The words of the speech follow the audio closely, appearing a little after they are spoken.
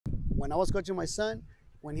when I was coaching my son,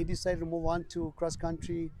 when he decided to move on to cross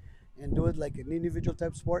country and do it like an individual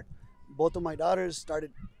type sport, both of my daughters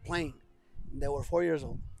started playing. They were 4 years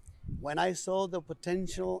old. When I saw the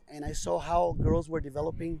potential and I saw how girls were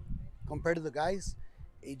developing compared to the guys,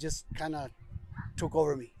 it just kind of took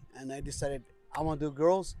over me. And I decided I want to do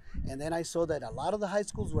girls. And then I saw that a lot of the high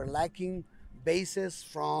schools were lacking bases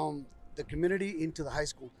from the community into the high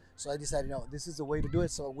school. So I decided, no, this is the way to do it.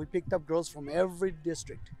 So we picked up girls from every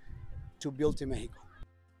district to build Team Mexico.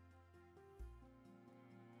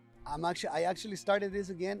 I actually started this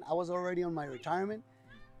again. I was already on my retirement,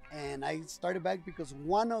 and I started back because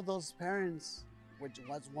one of those parents, which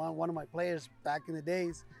was one of my players back in the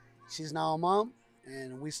days, she's now a mom,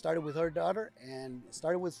 and we started with her daughter, and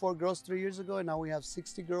started with 4 girls 3 years ago, and now we have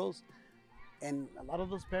 60 girls, and a lot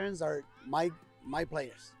of those parents are my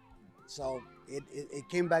players. So it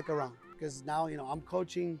came back around because now I'm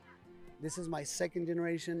coaching. This is my second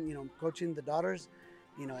generation, coaching the daughters,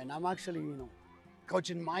 and I'm actually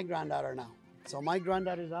coaching my granddaughter now. So my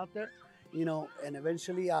granddaughter's out there, and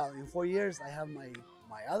eventually in 4 years I have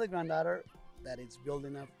my other granddaughter that it's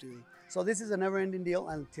building up to. So this is a never-ending deal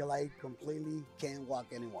until I completely can't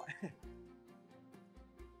walk anymore.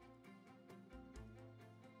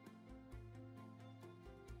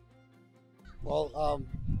 Well,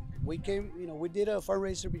 we did a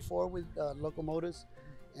fundraiser before with locomotives,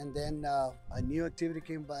 and then a new activity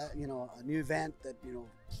came by, a new event that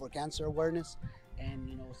for cancer awareness, and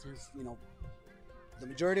since the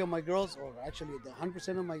majority of my girls, or actually the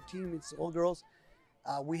 100% of my team, it's all girls.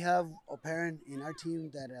 We have a parent in our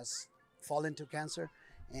team that has fallen to cancer,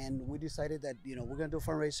 and we decided that we're gonna do a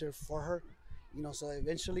fundraiser for her. So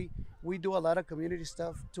eventually we do a lot of community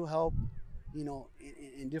stuff to help,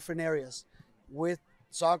 in different areas with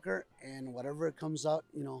soccer and whatever comes out.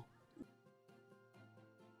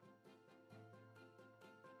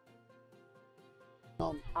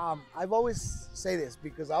 I've always say this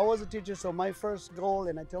because I was a teacher, so my first goal,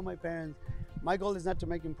 and I tell my parents, my goal is not to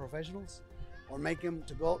make them professionals or make them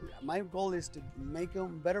to go. My goal is to make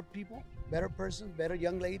them better people, better persons, better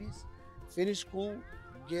young ladies, finish school,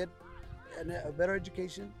 get a better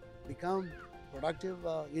education, become productive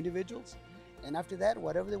individuals, and after that,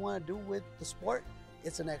 whatever they want to do with the sport,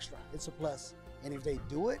 it's an extra, it's a plus, and if they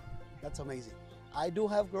do it, that's amazing. I do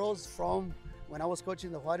have girls from when I was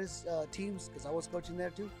coaching the Juarez teams, because I was coaching there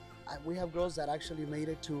too. We have girls that actually made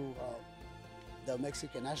it to the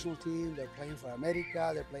Mexican national team. They're playing for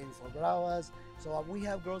America, they're playing for Bravas. So we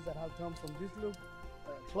have girls that have come from this little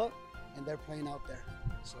club, and they're playing out there.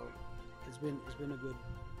 So it's been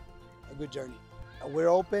a good journey. We're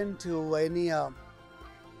open to any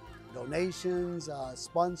donations,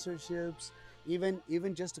 sponsorships,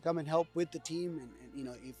 even just to come and help with the team. And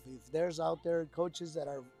if there's out there coaches that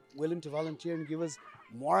are willing to volunteer and give us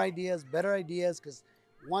more ideas, better ideas, because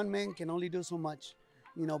one man can only do so much,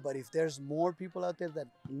 but if there's more people out there that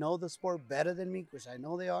know the sport better than me, which I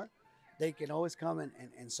know they are, they can always come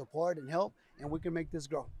and support and help, and we can make this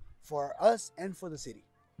grow for us and for the city.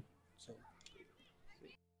 So